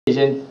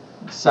先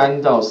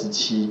3到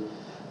17，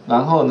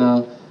然后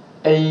呢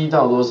 ，A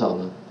到多少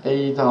呢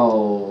 ？A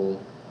到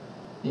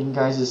应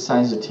该是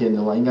30天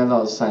的话，应该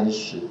到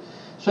30。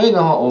所以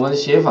呢，我们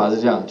写法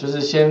是这样，就是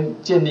先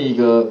建立一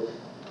个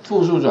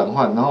复数转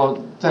换，然后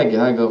再给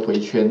它一个回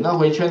圈。那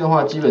回圈的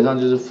话，基本上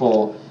就是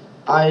for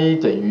i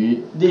等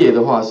于列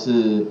的话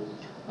是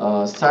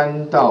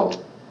3到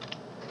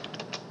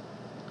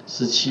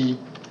17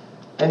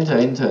 ，enter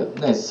enter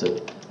next，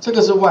 这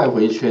个是外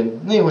回圈。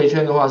内回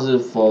圈的话是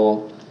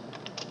for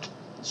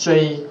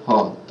j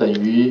等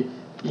于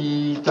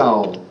1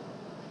到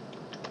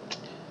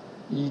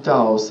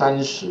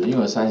30，因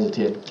为有30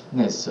天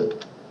next。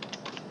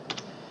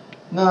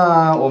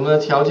那我们的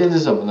条件是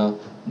什么呢？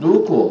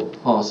如果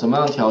什么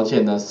样的条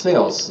件呢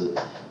 ？sales，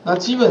 那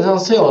基本上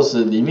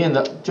sales 里面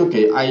的就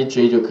给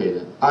ij 就可以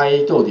了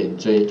 ，i 逗点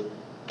j，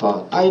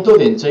 i 逗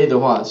点 j 的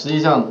话，实际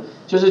上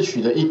就是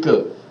取的一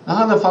个，那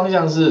它的方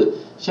向是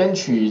先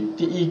取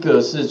第一个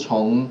是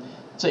从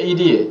这一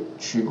列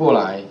取过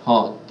来，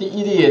第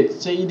一列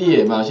这一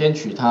列嘛，先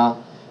取它，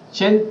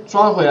先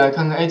抓回来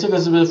看看，这个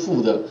是不是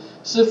负的？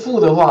是负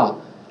的话，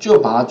就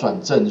把它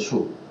转正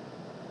数。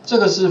这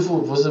个是负，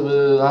不是，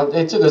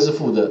这个是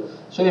负的，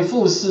所以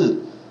-4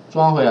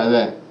抓回来，对不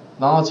对？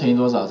然后乘以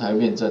多少才会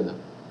变正的？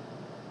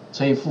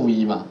乘以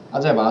-1嘛，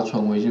再把它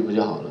存回去不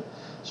就好了？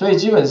所以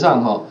基本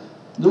上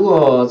如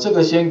果这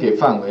个先给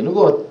范围，如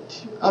果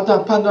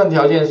但判断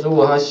条件如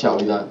果它小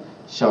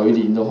于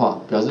0的话，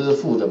表示是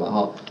负的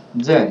嘛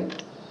，then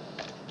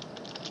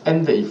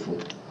end if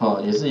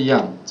也是一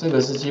样，这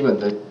个是基本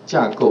的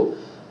架构。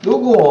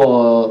如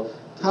果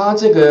它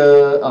这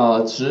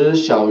个值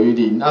小于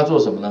0，那做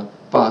什么呢？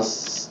把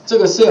这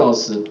个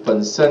sales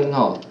本身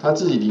它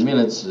自己里面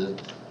的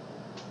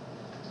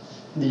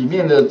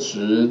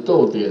值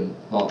逗点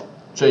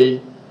j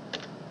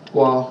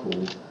刮弧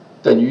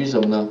等于什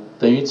么呢？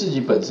等于自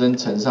己本身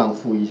乘上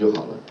-1就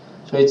好了。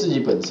所以自己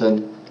本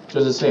身就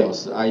是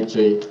sales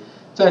ij，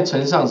 再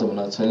乘上什么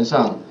呢？乘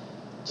上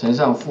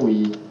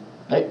-1，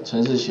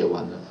程式写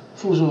完了，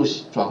复数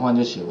转换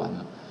就写完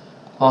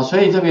了。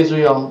所以特别注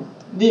意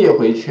列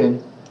回圈、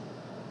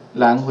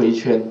蓝回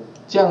圈，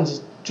这样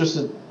子就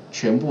是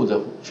全部的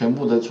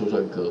储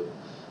存格，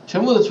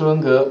全部的储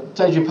存格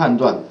再去判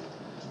断，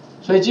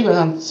所以基本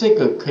上这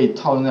个可以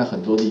套用在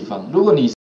很多地方。如果你